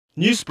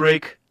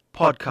Newsbreak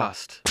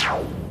Podcast.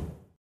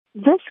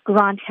 This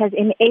grant has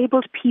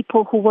enabled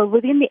people who were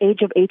within the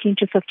age of 18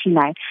 to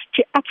 59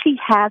 to actually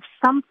have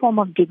some form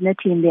of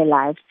dignity in their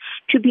lives,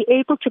 to be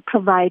able to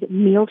provide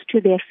meals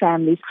to their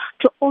families,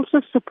 to also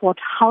support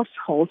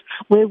households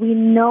where we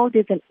know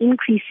there's an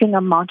increasing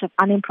amount of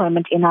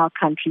unemployment in our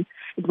country.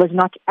 It was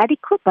not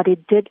adequate, but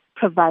it did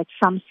provide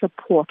some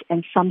support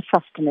and some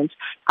sustenance.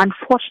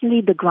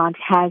 Unfortunately, the grant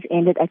has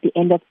ended at the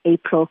end of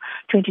April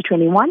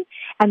 2021,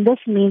 and this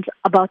means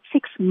about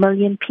 6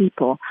 million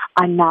people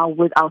are now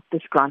without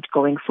this grant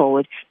going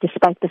forward,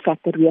 despite the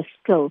fact that we are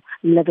still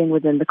living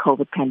within the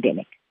COVID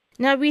pandemic.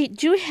 Now, we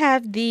do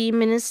have the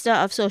Minister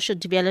of Social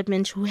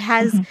Development who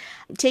has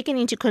taken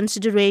into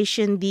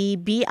consideration the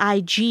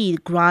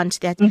BIG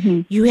grant that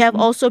you have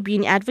also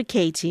been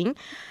advocating.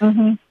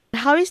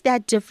 How is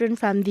that different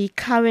from the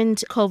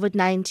current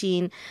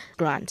COVID-19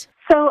 grant?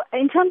 So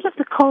in terms of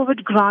the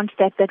COVID grant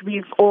that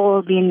we've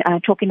all been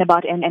talking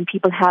about and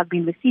people have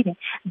been receiving,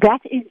 that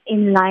is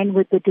in line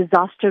with the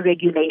disaster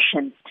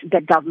regulations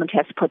that government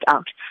has put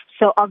out.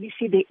 So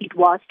obviously it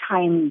was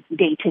time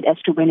dated as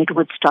to when it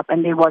would stop,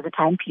 and there was a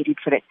time period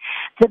for it.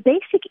 The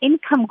basic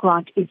income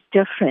grant is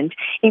different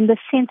in the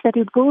sense that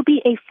it will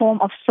be a form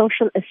of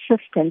social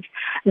assistance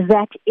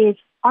that is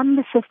on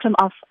the system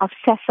of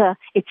SESA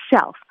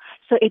itself.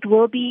 So it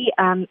will be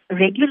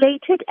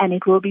regulated, and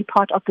it will be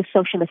part of the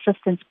social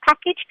assistance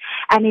package,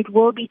 and it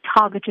will be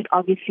targeted,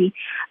 obviously.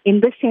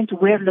 In this sense,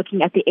 we're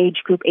looking at the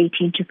age group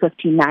 18 to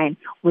 59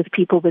 with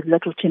people with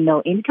little to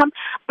no income.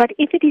 But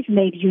if it is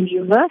made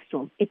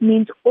universal, it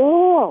means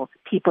all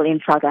people in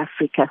South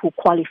Africa who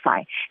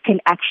qualify can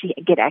actually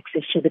get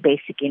access to the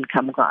basic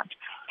income grant.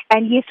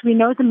 And yes, we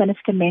know the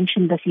minister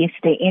mentioned this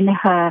yesterday in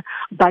her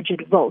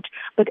budget vote.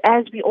 But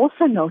as we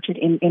also noted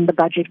in the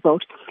budget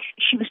vote,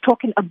 she was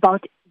talking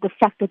about the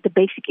fact that the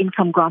basic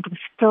income grant was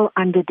still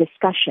under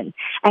discussion.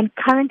 And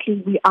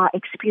currently we are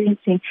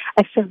experiencing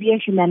a severe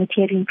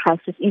humanitarian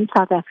crisis in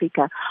South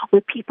Africa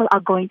where people are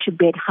going to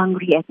bed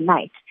hungry at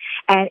night.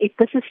 And if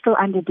this is still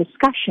under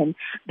discussion,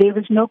 there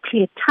was no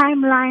clear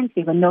timelines,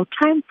 there were no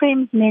time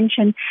frames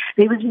mentioned,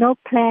 there was no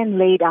plan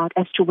laid out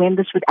as to when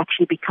this would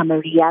actually become a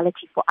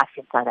reality for us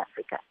in South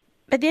Africa.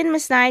 But then,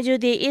 Ms. Naidu,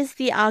 there is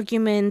the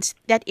argument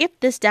that if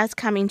this does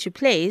come into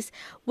place,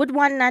 would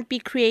one not be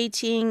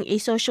creating a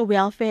social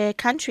welfare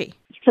country?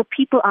 So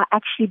people are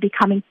actually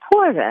becoming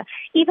poorer,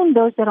 even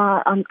those that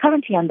are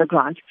currently on the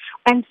grant.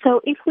 And so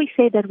if we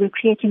say that we're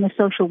creating a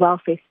social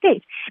welfare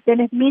state,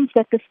 then it means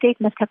that the state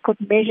must have put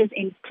measures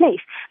in place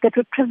that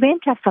would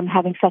prevent us from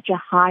having such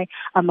a high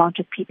amount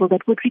of people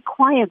that would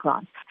require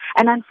grants.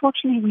 And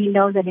unfortunately, we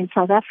know that in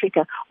South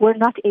Africa, we're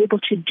not able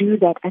to do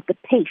that at the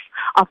pace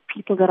of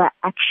people that are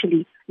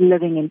actually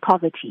living in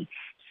poverty.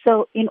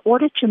 So in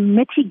order to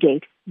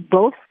mitigate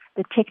both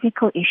the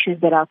technical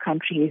issues that our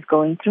country is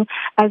going through,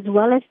 as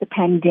well as the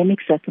pandemic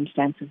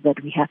circumstances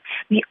that we have,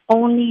 the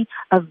only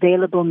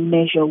available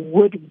measure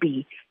would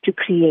be to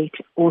create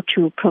or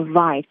to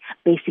provide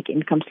basic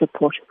income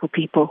support for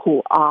people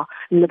who are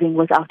living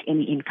without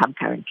any income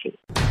currently.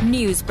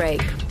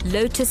 Newsbreak,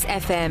 Lotus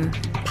FM,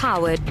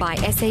 powered by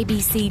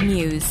SABC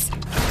News.